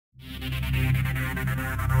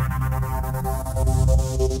First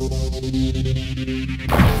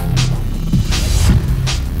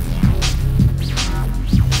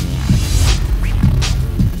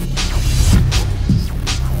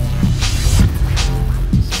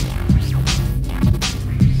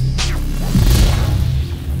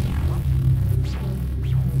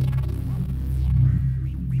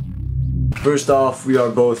off, we are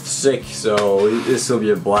both sick, so this will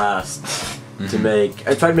be a blast to make.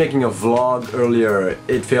 I tried making a vlog earlier.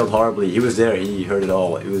 It failed horribly. He was there. He heard it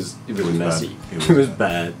all. It was messy. It was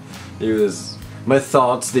bad. It was. My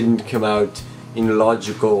thoughts didn't come out in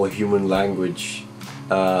logical human language.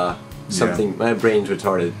 Something. Yeah. My brain's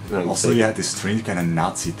retarded. Also, you had this strange kind of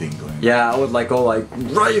Nazi thing going. Yeah, I would like all like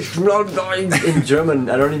in German.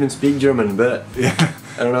 I don't even speak German, but yeah.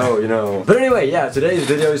 I don't know, you know. But anyway, yeah, today's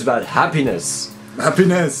video is about happiness.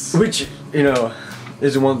 Happiness! Which, you know,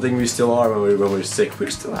 is one thing we still are when we're sick. We're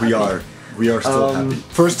still happy. We are still happy.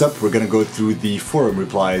 First up, we're gonna go through the forum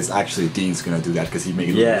replies. Actually, Dean's gonna do that because he made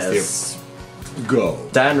it. Yes. Go.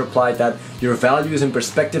 Dan replied that your values and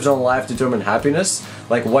perspectives on life determine happiness,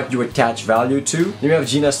 like what you attach value to. Then we have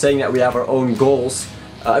Gina saying that we have our own goals.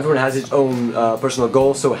 Everyone has its own personal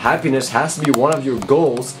goals, so happiness has to be one of your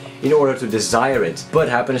goals in order to desire it. But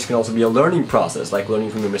happiness can also be a learning process, like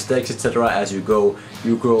learning from your mistakes, etc. As you go,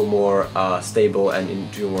 you grow more stable and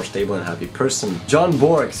into a more stable and happy person. John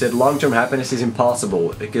Borg said long-term happiness is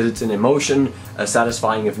impossible because it's an emotion, a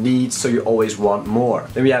satisfying of needs, so you always want more.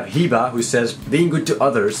 Then we have Hiba, who says being good to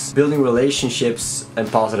others, building relationships, and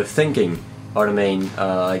positive thinking are the main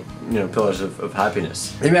pillars of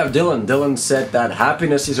happiness. Then we have Dylan. Dylan said that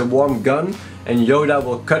happiness is a warm gun and Yoda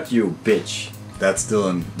will cut you, bitch. That's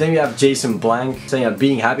Dylan. Then we have Jason Blank saying that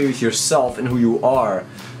being happy with yourself and who you are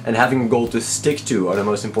and having a goal to stick to are the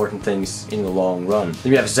most important things in the long run.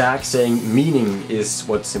 Then we have Zach saying meaning is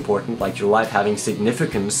what's important, like your life having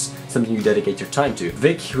significance, something you dedicate your time to.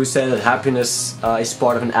 Vic, who said that happiness is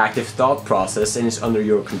part of an active thought process and is under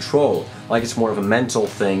your control, like it's more of a mental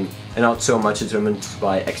thing and not so much determined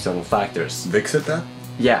by external factors. Vic said that?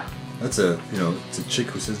 Yeah. That's it's a chick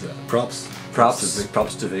who says that. Props to Vic.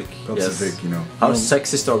 Props to Vic. Props to Vic, you know. How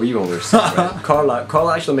sexist are we when we're sick, right?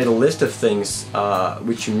 Carla actually made a list of things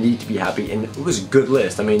which you need to be happy, and it was a good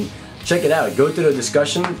list. I mean, check it out. Go to the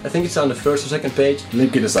discussion. I think it's on the first or second page.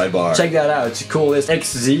 Link in the sidebar. Check that out. It's a cool list.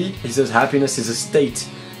 XZ, he says happiness is a state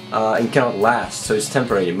and cannot last, so it's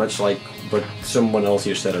temporary, much like what someone else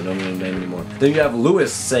here said. I don't know the name anymore. Then you have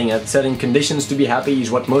Lewis saying that setting conditions to be happy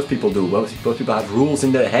is what most people do. Most people have rules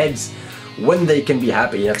in their heads when they can be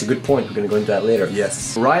happy. That's a good point. We're going to go into that later.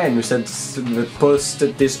 Yes. Ryan, who said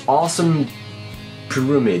posted this awesome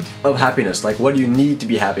pyramid of happiness. Like, what do you need to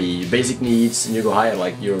be happy? Basic needs, and you go higher,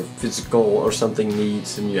 like your physical or something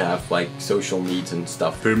needs, and you have like social needs and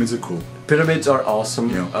stuff. Pyramids are cool. Pyramids are awesome.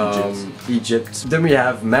 Egypt. Then we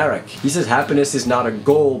have Marek. He says happiness is not a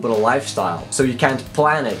goal but a lifestyle. So you can't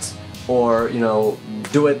plan it or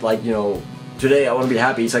do it like today I want to be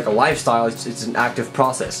happy. It's like a lifestyle. It's an active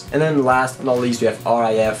process. And then last but not least we have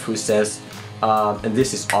RIF, who says, and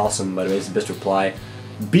this is awesome by the way, it's the best reply: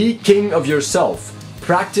 be king of yourself.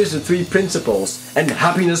 Practice the 3 principles and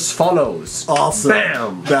happiness follows. Awesome.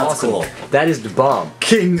 Bam! That's awesome. cool. That is the bomb.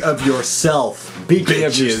 King of yourself. Be king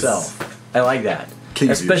of yourself. I like that. King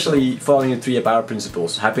especially following the 3 power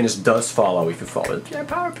principles. Happiness does follow if you follow the 3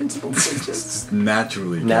 power principles. Just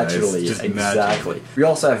naturally, guys. Naturally, just exactly. Naturally. We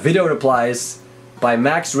also have video replies by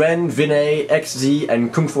Max Ren, Vinay, XZ,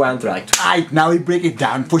 and Kungfuanthrax. Aight, now we break it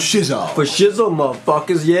down for shizzle. For shizzle,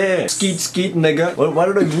 motherfuckers, yeah. Skeet, skeet, nigga. What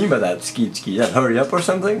do they mean by that? Skeet, skeet. That hurry up or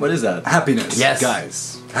something? What is that? Happiness. Yes.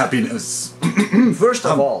 Guys. Happiness. First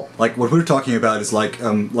of all. Like, what we're talking about is like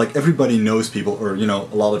everybody knows people, or,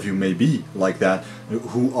 a lot of you may be like that,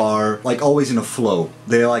 who are, like, always in a flow.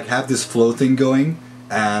 They, like, have this flow thing going,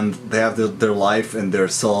 and they have their life and their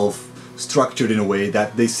self structured in a way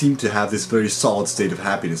that they seem to have this very solid state of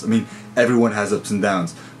happiness. I mean, everyone has ups and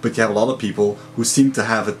downs, but you have a lot of people who seem to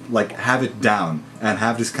have it down and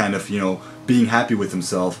have this kind of, being happy with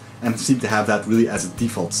themselves and seem to have that really as a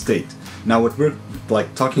default state. Now what we're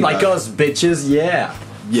talking like about, us bitches, yeah.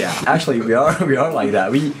 Yeah. Actually, we are like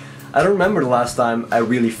that. I don't remember the last time I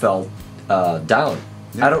really felt down.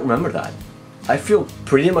 Yeah. I don't remember that. I feel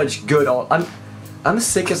pretty much good I'm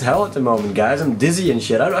sick as hell at the moment, guys. I'm dizzy and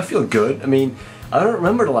shit. I feel good. I mean, I don't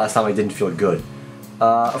remember the last time I didn't feel good.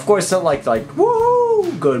 Of course, it's not like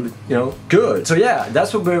woohoo, good, good. So yeah,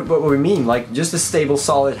 that's what we mean. Like, just a stable,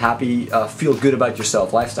 solid, happy, feel good about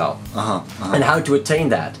yourself lifestyle. And how to attain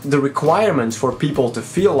that. The requirements for people to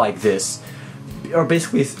feel like this are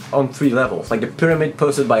basically on 3 levels. Like the pyramid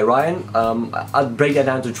posted by Ryan, I'll break that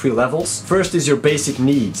down to 3 levels. First is your basic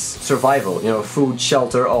needs, survival, you know, food,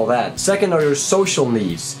 shelter, all that. Second are your social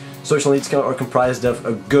needs. Social needs are comprised of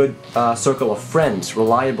a good circle of friends,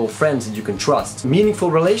 reliable friends that you can trust.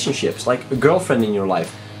 Meaningful relationships, like a girlfriend in your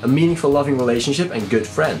life. A meaningful, loving relationship and good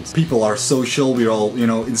friends. People are social, we're all, you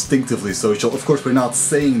know, instinctively social. Of course, we're not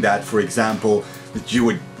saying that, for example, that you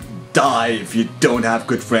would die if you don't have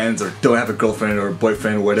good friends or don't have a girlfriend or a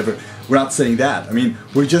boyfriend or whatever. We're not saying that. I mean,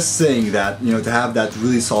 we're just saying that, you know, to have that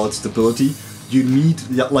really solid stability, you need,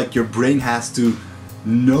 like, your brain has to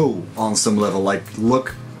know on some level, like,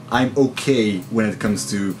 look, I'm okay when it comes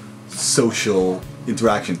to social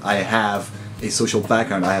interaction. I have a social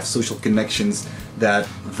background, I have social connections that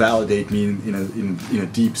validate me in a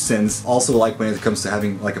deep sense. Also, like when it comes to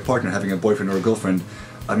having like a partner, having a boyfriend or a girlfriend,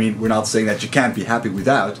 I mean, we're not saying that you can't be happy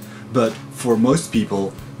without, but for most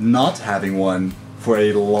people, not having one for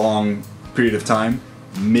a long period of time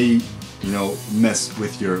may, you know, mess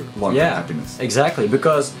with your long-term happiness. Exactly,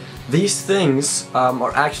 because these things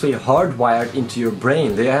are actually hardwired into your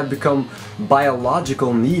brain. They have become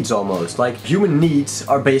biological needs almost. Like human needs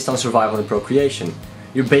are based on survival and procreation.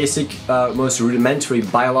 Your basic, most rudimentary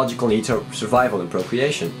biological needs are survival and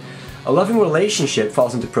procreation. A loving relationship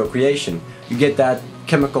falls into procreation. You get that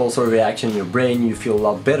chemical sort of reaction in your brain, you feel a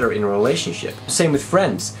lot better in a relationship. Same with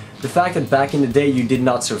friends. The fact that back in the day you did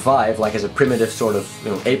not survive, like as a primitive sort of,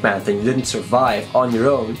 you know, ape man thing, you didn't survive on your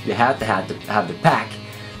own, you had to have the pack,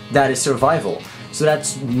 that is survival. So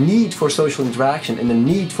that's need for social interaction and the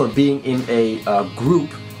need for being in a group,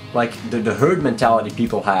 like the herd mentality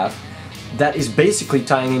people have, that is basically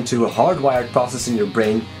tying into a hardwired process in your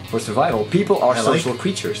brain for survival. People are social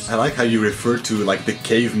creatures. I like how you refer to like the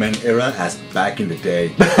caveman era as back in the day.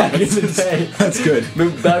 Back in the day. That's good.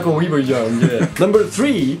 Back when we were young, yeah. Number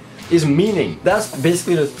 3 is meaning. That's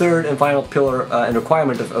basically the third and final pillar and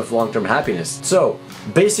requirement of long-term happiness. So,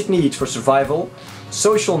 basic needs for survival,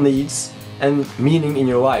 social needs, and meaning in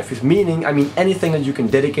your life. With meaning, I mean anything that you can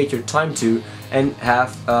dedicate your time to and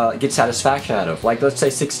have get satisfaction out of. Like let's say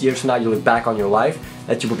 6 years from now you look back on your life,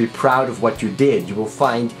 that you will be proud of what you did. You will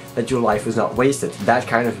find that your life was not wasted. That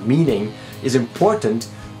kind of meaning is important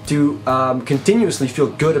to continuously feel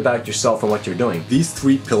good about yourself and what you're doing. These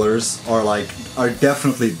 3 pillars are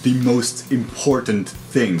definitely the most important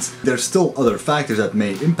things. There's still other factors that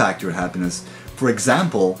may impact your happiness. For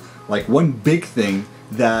example, like one big thing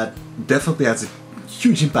that definitely has a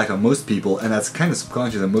huge impact on most people, and that's kind of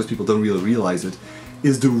subconscious and most people don't really realize it,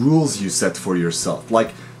 is the rules you set for yourself.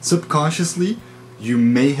 Like subconsciously, you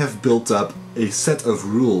may have built up a set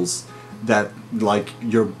of rules that like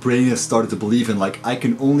your brain has started to believe in, like I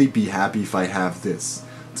can only be happy if I have this.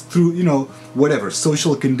 Through, you know, whatever,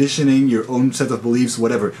 social conditioning, your own set of beliefs,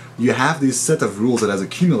 whatever, you have this set of rules that has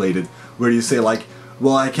accumulated where you say like,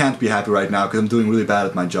 well, I can't be happy right now because I'm doing really bad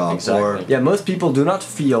at my job. Exactly. Or yeah, most people do not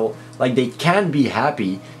feel like they can be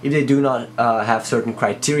happy if they do not have certain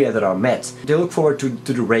criteria that are met. They look forward to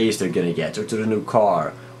the raise they're gonna get, or to the new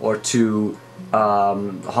car, or to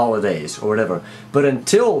holidays, or whatever. But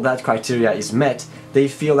until that criteria is met, they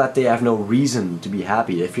feel that they have no reason to be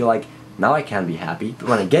happy. They feel like, now I can be happy, but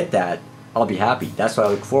when I get that, I'll be happy. That's what I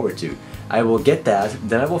look forward to. I will get that,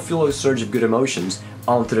 then I will feel a surge of good emotions,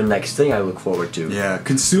 on to the next thing I look forward to. Yeah,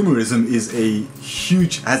 consumerism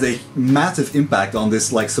has a massive impact on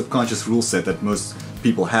this like subconscious rule set that most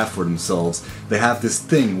people have for themselves. They have this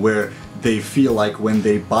thing where they feel like when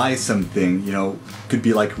they buy something, you know, could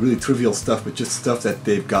be like really trivial stuff, but just stuff that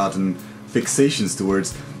they've gotten fixations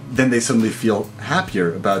towards, then they suddenly feel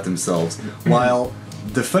happier about themselves. While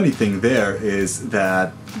the funny thing there is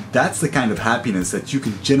that that's the kind of happiness that you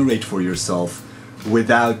can generate for yourself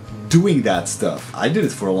without doing that stuff. I did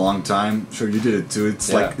it for a long time. Sure, you did it too.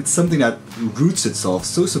 It's like, it's something that roots itself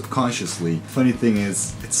so subconsciously. Funny thing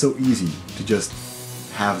is, it's so easy to just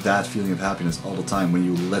have that feeling of happiness all the time when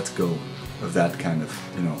you let go of that kind of,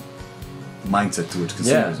 you know, mindset towards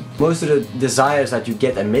consumerism. Yeah. Most of the desires that you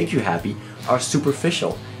get and make you happy are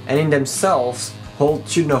superficial, and in themselves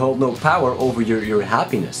should hold no power over your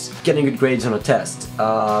happiness. Getting good grades on a test,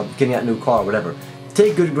 getting that new car, whatever.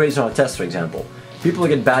 Take good grades on a test, for example. People that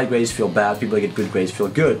get bad grades feel bad, people that get good grades feel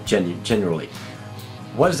good, generally.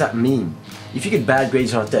 What does that mean? If you get bad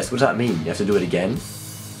grades on a test, what does that mean? You have to do it again?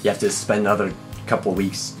 You have to spend another couple of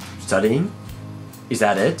weeks studying? Is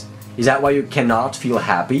that it? Is that why you cannot feel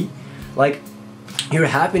happy? Like, your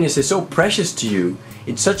happiness is so precious to you,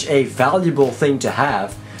 it's such a valuable thing to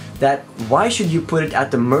have, that why should you put it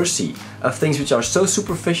at the mercy of things which are so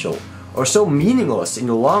superficial or so meaningless in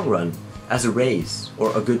the long run as a raise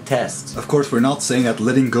or a good test. Of course, we're not saying that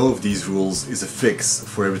letting go of these rules is a fix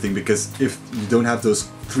for everything, because if you don't have those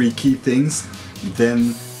 3 key things,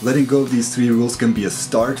 then letting go of these 3 rules can be a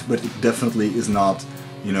start, but it definitely is not,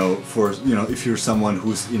 if you're someone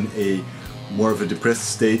who's in a more of a depressed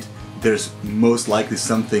state, there's most likely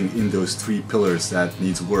something in those 3 pillars that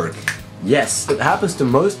needs work. Yes, what happens to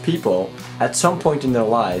most people at some point in their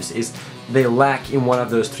lives is they lack in one of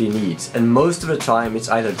those 3 needs, and most of the time it's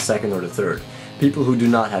either the second or the third. People who do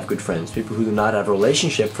not have good friends, people who do not have a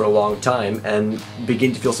relationship for a long time and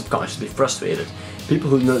begin to feel subconsciously frustrated, people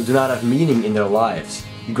who do not have meaning in their lives.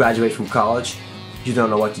 You graduate from college, you don't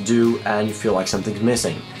know what to do, and you feel like something's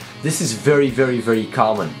missing. This is very, very, very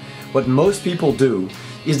common. What most people do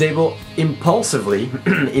is they will impulsively,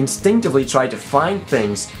 instinctively try to find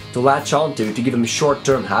things to latch onto to give them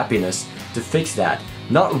short-term happiness to fix that,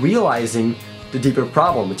 not realizing the deeper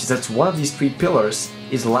problem, which is that one of these 3 pillars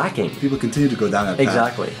is lacking. People continue to go down that path.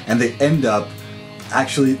 Exactly. And they end up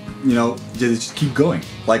actually, they just keep going,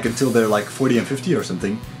 like until they're like 40 and 50 or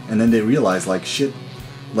something, and then they realize like shit,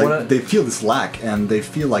 like they feel this lack and they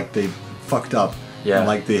feel like they fucked up. Yeah. And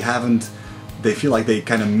like they feel like they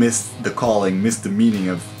kind of missed the calling, missed the meaning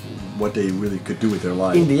of what they really could do with their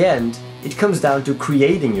life. In the end, it comes down to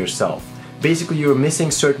creating yourself. Basically, you're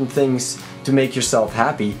missing certain things to make yourself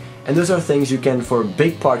happy, and those are things you can, for a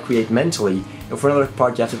big part, create mentally, and for another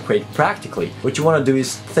part, you have to create practically. What you want to do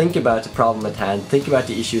is think about the problem at hand, think about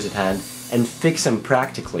the issues at hand, and fix them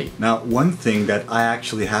practically. Now, one thing that I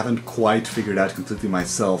actually haven't quite figured out completely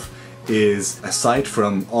myself is, aside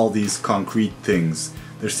from all these concrete things,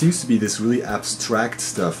 there seems to be this really abstract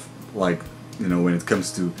stuff, like, when it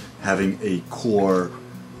comes to having a core,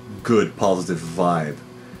 good, positive vibe.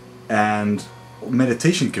 And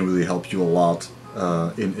meditation can really help you a lot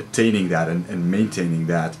in attaining that and maintaining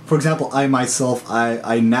that. For example, I myself,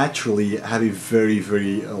 I naturally have a very,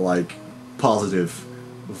 very, positive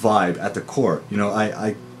vibe at the core.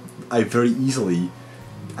 I very easily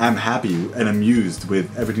am happy and amused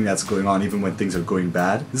with everything that's going on, even when things are going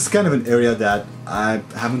bad. This is kind of an area that I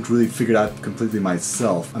haven't really figured out completely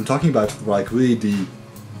myself. I'm talking about really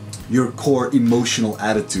your core emotional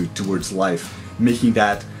attitude towards life, making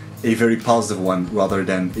that a very positive one rather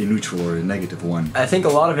than a neutral or a negative one. I think a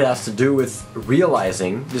lot of it has to do with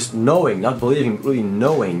realizing, just knowing, not believing, really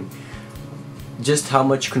knowing just how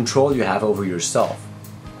much control you have over yourself.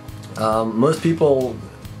 Most people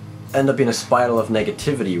end up in a spiral of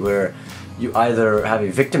negativity where you either have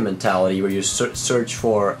a victim mentality where you search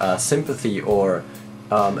for sympathy or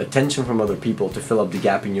attention from other people to fill up the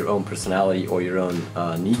gap in your own personality or your own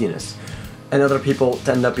neediness. And other people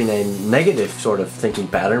end up in a negative sort of thinking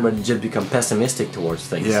pattern where you just become pessimistic towards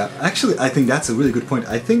things. Yeah, actually I think that's a really good point.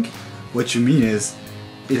 I think what you mean is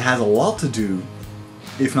it has a lot to do,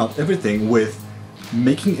 if not everything, with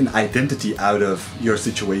making an identity out of your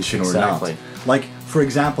situation or not. Like, for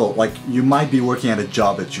example, like you might be working at a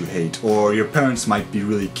job that you hate, or your parents might be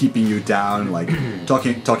really keeping you down, like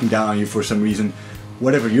talking down on you for some reason.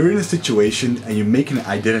 Whatever, you're in a situation and you make an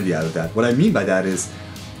identity out of that. What I mean by that is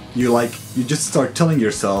you just start telling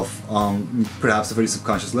yourself on perhaps a very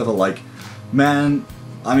subconscious level, like, man,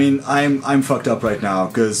 I mean, I'm fucked up right now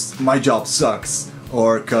because my job sucks,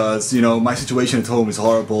 or because my situation at home is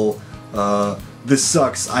horrible. This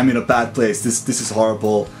sucks. I'm in a bad place. This is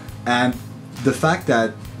horrible. And the fact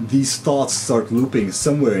that these thoughts start looping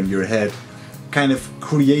somewhere in your head kind of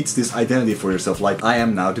creates this identity for yourself, like, I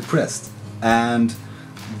am now depressed. And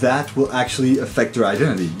that will actually affect your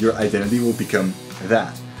identity. Your identity will become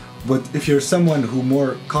that. But if you're someone who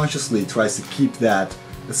more consciously tries to keep that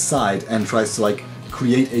aside and tries to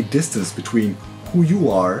create a distance between who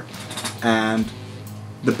you are and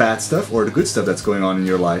the bad stuff or the good stuff that's going on in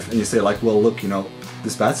your life, and you say well, look,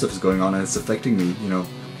 this bad stuff is going on and it's affecting me,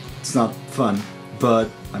 it's not fun, but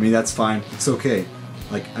I mean, that's fine, it's okay.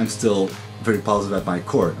 I'm still very positive at my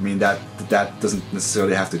core. I mean, that doesn't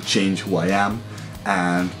necessarily have to change who I am,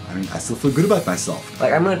 and I mean, I still feel good about myself.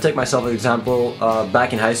 I'm gonna take myself as an example.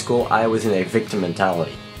 Back in high school, I was in a victim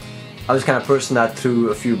mentality. I was the kind of person that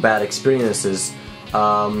through a few bad experiences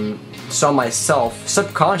saw myself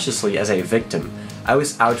subconsciously as a victim. I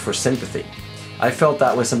was out for sympathy. I felt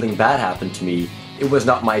that when something bad happened to me, it was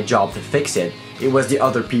not my job to fix it. It was the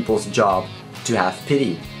other people's job to have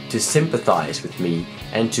pity, to sympathize with me,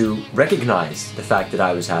 and to recognize the fact that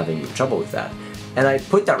I was having trouble with that. And I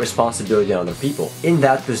put that responsibility on other people. In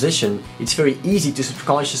that position, it's very easy to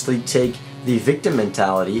subconsciously take the victim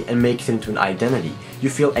mentality and make it into an identity.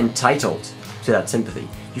 You feel entitled to that sympathy.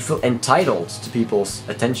 You feel entitled to people's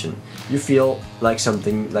attention. You feel like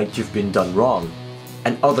you've been done wrong.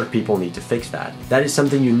 and other people need to fix that. That is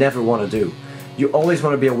something you never want to do. You always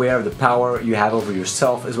want to be aware of the power you have over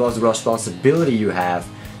yourself, as well as the responsibility you have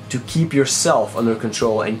to keep yourself under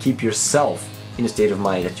control and keep yourself in a state of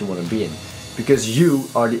mind that you want to be in. Because you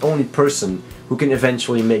are the only person who can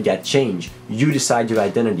eventually make that change. You decide your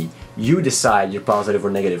identity. You decide your positive or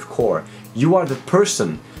negative core. You are the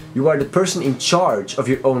person. You are the person in charge of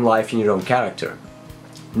your own life and your own character.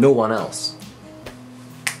 No one else.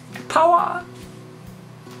 Power!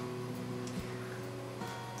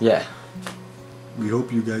 Yeah. We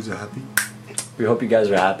hope you guys are happy. We hope you guys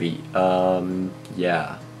are happy.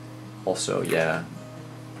 Yeah. Also, yeah.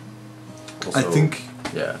 Also, I think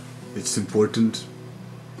yeah. it's important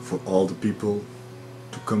for all the people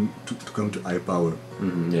to come to iPower.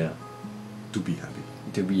 Yeah. To be happy.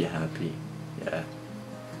 To be happy. Yeah.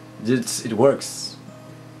 It works.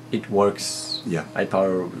 It works. Yeah.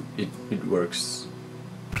 iPower. It works.